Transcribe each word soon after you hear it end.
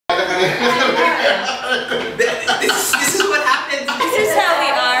This is what happens. This is how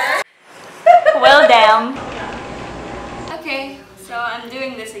we are. Well, damn. Okay, so I'm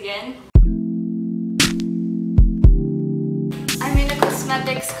doing this again. I'm in a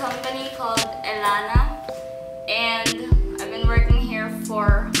cosmetics company called Elana, and I've been working here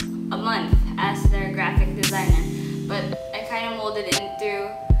for a month as their graphic designer, but I kind of molded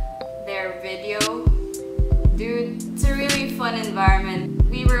into their video. Dude, it's a really fun environment.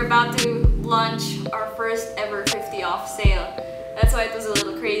 We were about to launch our first ever 50 off sale. That's why it was a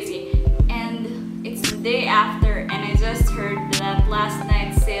little crazy. And it's the day after, and I just heard that last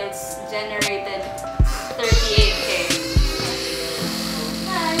night's sales generated 38K.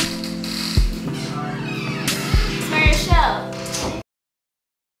 Hi. It's Marichelle.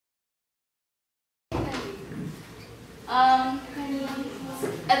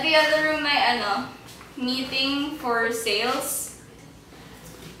 At the other room, may meeting for sales.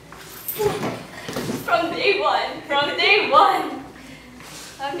 From day one.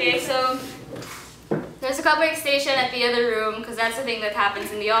 Okay, so there's a cupcake station at the other room because that's the thing that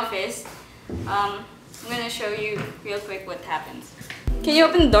happens in the office. I'm gonna show you real quick what happens. Can you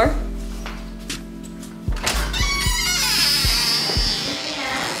open the door?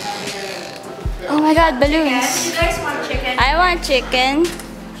 Oh my god, balloons. You guys want chicken? I want chicken.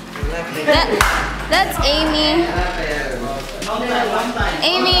 That's Amy.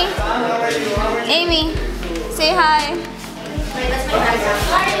 Amy, say hi.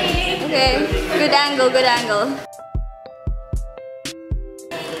 Okay, good angle.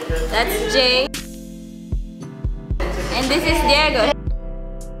 That's Jay. And this is Diego.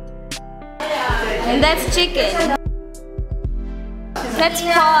 And that's chicken. That's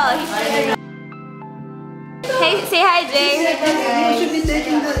Paul. Hey, say hi, Jay.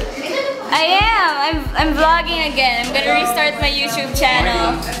 I am. I'm vlogging again. I'm gonna restart my YouTube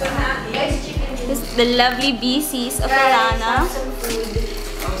channel. This is the lovely BCs of Elana.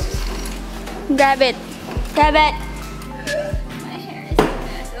 Grab it. My hair is a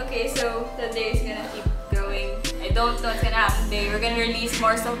mess. Okay, so the day is gonna keep going. I don't know what's gonna happen today. We're gonna release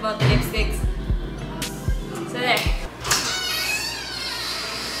more stuff about the lipsticks. So there.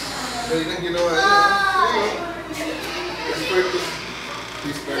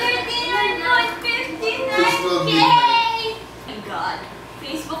 My God.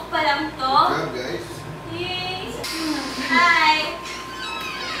 Facebook pa lang to. Yeah, guys. Yay. Hi.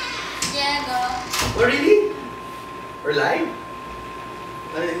 Diego. Oh, really? We're live?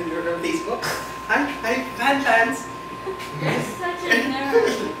 You're on Facebook? Hi, fans. You're such a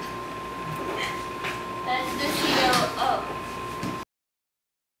nerd. That's the CEO. Oh,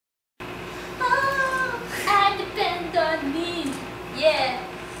 I depend on me. Yeah.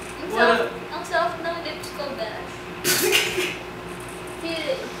 Ang soft ng lips ko, guys. Feel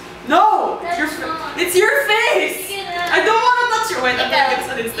it. No! That's It's your face! I don't want to touch your wait, I'm gonna get this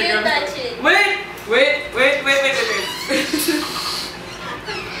on Instagram. You touch it. Wait!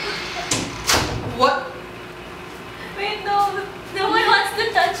 What? Wait, no one wants to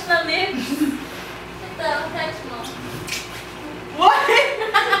touch my lips. Ito, touch mo. What?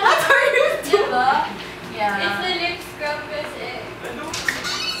 What are you doing? Diba? Yeah. It's the lip scrub kasi. I don't...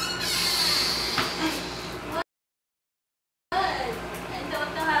 What? I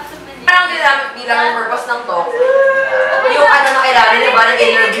don't know how to manipulate. Parang ginamit bilang yung purpose ng talk. Yung ano na kailangan, diba, ng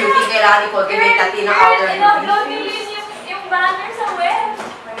inner beauty, kailangan i-cultivate natin ng outer beauty. I-upload nyo yung banner sa web.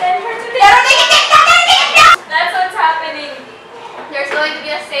 Tell her to Pero tikitik na! That's what's happening. There's going to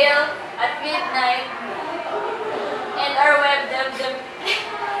be a sale at midnight. And our web dev,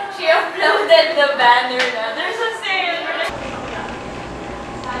 she uploaded the banner na. There's a sale.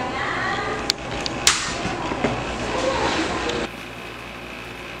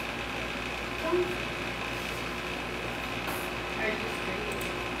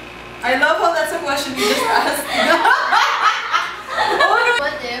 I love how that's a question you just asked.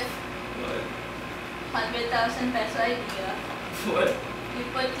 What if 100,000 peso idea? What? You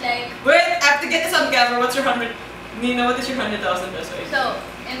put like... Wait, I have to get this on camera. What's your 100? Nina, what is your 100,000 peso? So,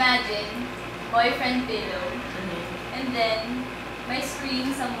 imagine, boyfriend pillow, and then my screen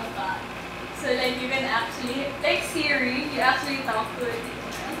sa mukha. So like you can actually, like Siri, you actually talk to it.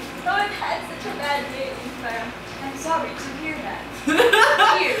 Oh, it had such a bad day. Parang, I'm sorry to hear that.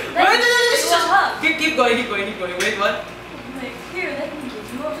 Here, let me give you a hug. Keep going. Wait, what? Like, here, let me give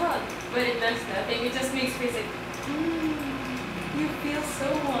you a hug. But it does nothing. It just makes me say, you feel so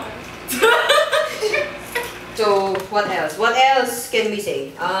warm. So, what else? What else can we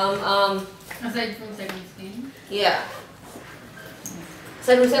say? Aside from second skin? Yeah.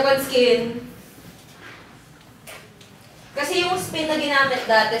 Aside from second skin, Kasi yung spin na ginamit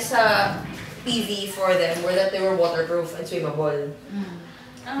dati sa PV for them were that they were waterproof and swimmable.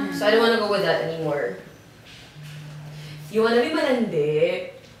 So I don't wanna go with that anymore. You wanna be malandi?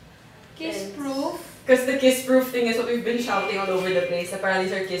 Kiss-proof? Because the kiss-proof thing is what we've been shouting all over the place. Apparently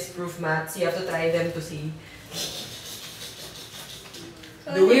these are kiss-proof mats. You have to try them to see.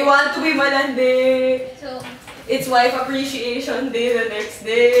 Do we want to be malandi? So, It's Wife Appreciation Day the next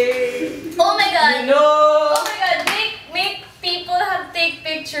day. oh my god! You know! Oh my god, make people take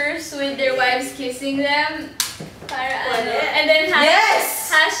pictures with their wives kissing them. Para ano. And then Yes!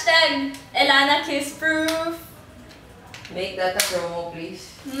 hashtag Elana Kiss Proof. Make that a promo,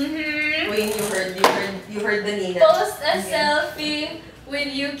 please. Mm-hmm. Wayne, you heard the Nina. Post a Again. selfie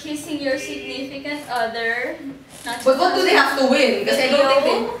with you kissing your significant other. Not But what do they have to win? Kasi I don't think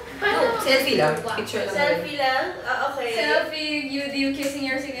they... Paano? No, selfie lang. Picture lang. Selfie lang? Okay. Selfie you kissing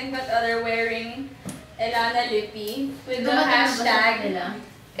your significant other wearing Elana Lippy with the hashtag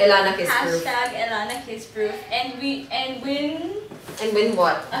Elana Kiss Proof. hashtag Elana Kiss Proof and win And win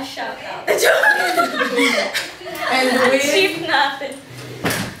what? a shout out. And win... Cheap natin.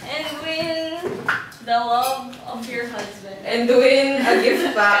 And win the love of your husband. And win a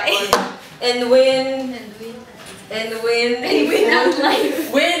gift pack. And win... And win... And win ang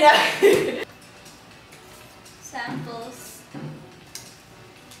life. Win a... Samples.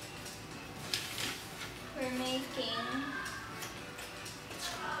 We're making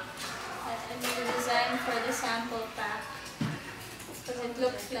a new design for the sample pack because it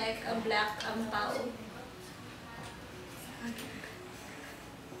looks like a black ampao.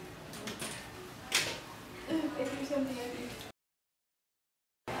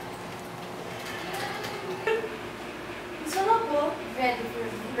 Sarap po. Ready for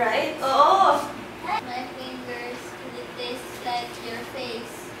me. Right? Oo. My fingers, it tastes like your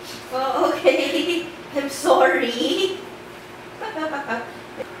face. Oh, okay. I'm sorry.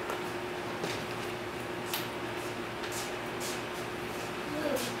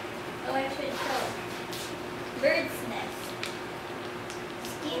 Oh, I should show. Bird's nest.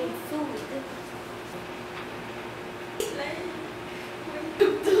 Skin food.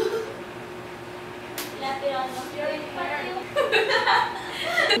 Slap it on your hair.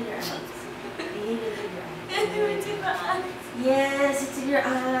 Yes, it's in your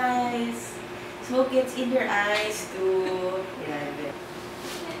eyes. Smoke it's in your eyes too. Yeah.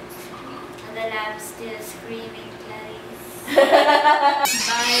 The lab still screaming, Clarice.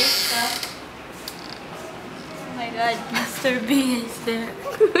 Buy stuff. Oh my god, Mr. B is there.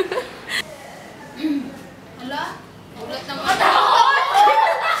 Hala? Ulat ng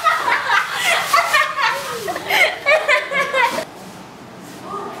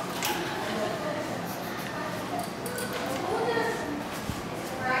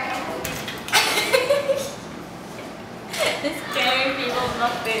The scary people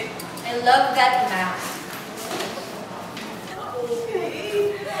love it. I love that mask.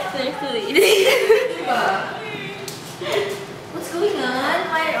 They're clean. Diba?